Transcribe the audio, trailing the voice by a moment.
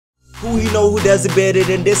Who he know who does it better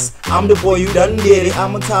than this? I'm the boy who done did it.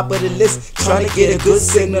 I'm on top of the list, trying to get a good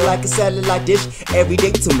signal like a satellite dish. Every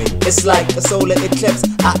day to me, it's like a solar eclipse.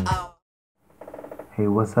 Hey,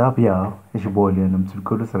 what's up, y'all? It's your boy Leon. I'm to the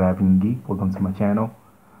coolest rapping geek. Welcome to my channel.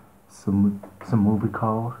 Some movie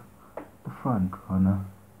called The Front Runner.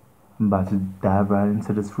 I'm about to dive right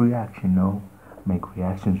into this reaction, make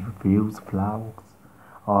reactions, reviews, vlogs,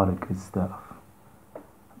 all the good stuff.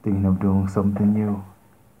 Thinking of doing something new.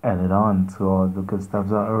 Add it on to all the good stuff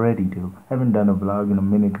I already do. I haven't done a vlog in a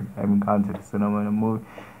minute because I haven't gone to the cinema in a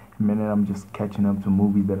minute. I'm just catching up to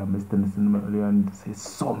movies that I missed in the cinema earlier, and there's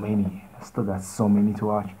so many. I still got so many to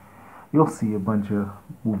watch. You'll see a bunch of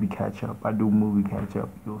movie catch up. I do movie catch up.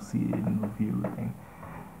 You'll see it in the review thing.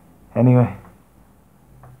 Anyway,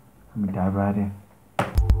 let me dive right in.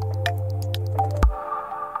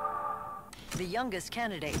 The youngest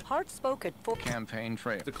candidate, Hart spoke at full campaign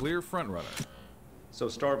trail. The clear front runner. So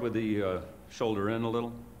start with the shoulder in a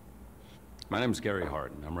little. My name's Gary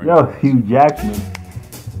Hart, and I'm ready. Hugh Jackman.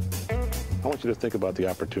 I want you to think about the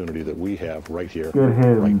opportunity that we have right here,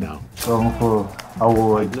 right now. Going for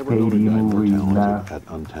awards, I've never known a guy more movies now. talented at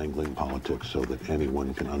untangling politics so that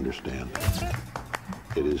anyone can understand.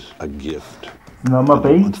 It is a gift. No, my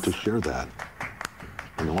He wants to share that.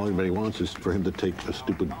 And all anybody wants is for him to take a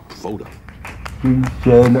stupid photo.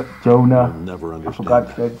 Jonah. You'll never understand. I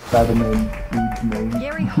forgot that Spider-Man name.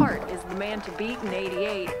 Gary Hart is the man to beat in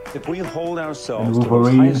 '88. If we hold ourselves to those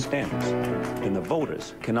highest standards, then the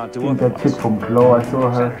voters cannot do otherwise. That chick from Glow, I saw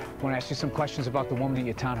her. I want to ask you some questions about the woman at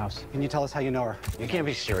your townhouse. Can you tell us how you know her? You can't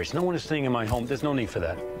be serious. No one is staying in my home. There's no need for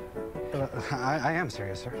that. I am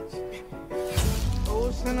serious, sir.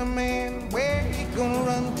 Oh, man, where you gonna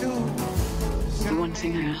run to? The one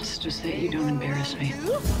thing I asked is that you don't embarrass me.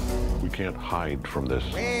 We can't hide from this.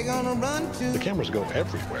 The cameras go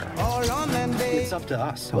everywhere. It's up to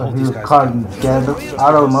us to Well, hold he these was guys caught in scandal.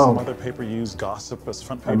 I don't know. Other paper use gossip as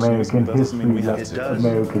front page American news, history. we have It to. does.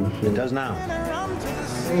 American shit. It does now.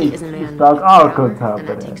 He is a man And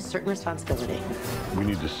that takes certain responsibility. We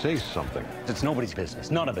need to say something. It's nobody's business.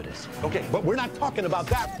 None of it is. Okay, but we're not talking about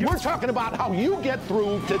that. We're talking about how you get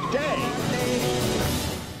through today.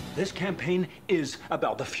 This campaign is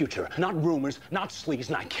about the future, not rumors, not sleaze,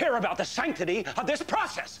 and I care about the sanctity of this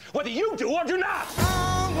process, whether you do or do not.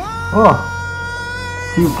 Oh,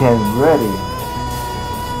 you can ready.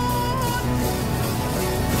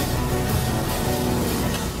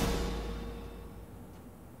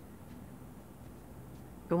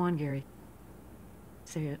 Go on, Gary.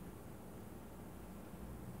 Say it.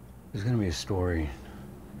 There's gonna be a story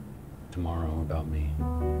tomorrow about me.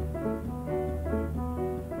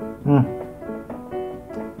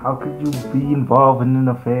 How could you be involved in an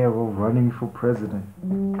affair or running for president?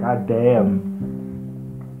 God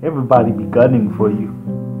damn. Everybody be gunning for you.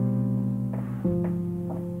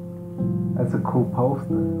 That's a cool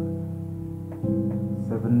poster.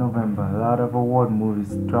 7 November. A lot of award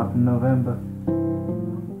movies drop in November.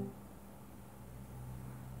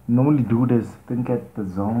 Normally do this, I think at the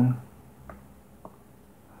Zone,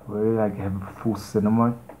 where they like have a full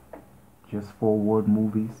cinema just for award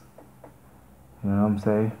movies. You know what I'm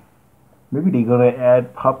saying? Maybe they're gonna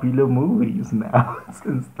add popular movies now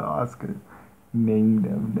since the Oscars named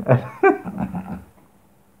them that.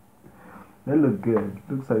 They look good.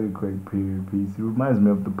 Looks like a great period piece. It reminds me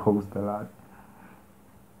of The Post a lot.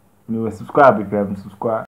 Anyway, subscribe if you haven't subscribed.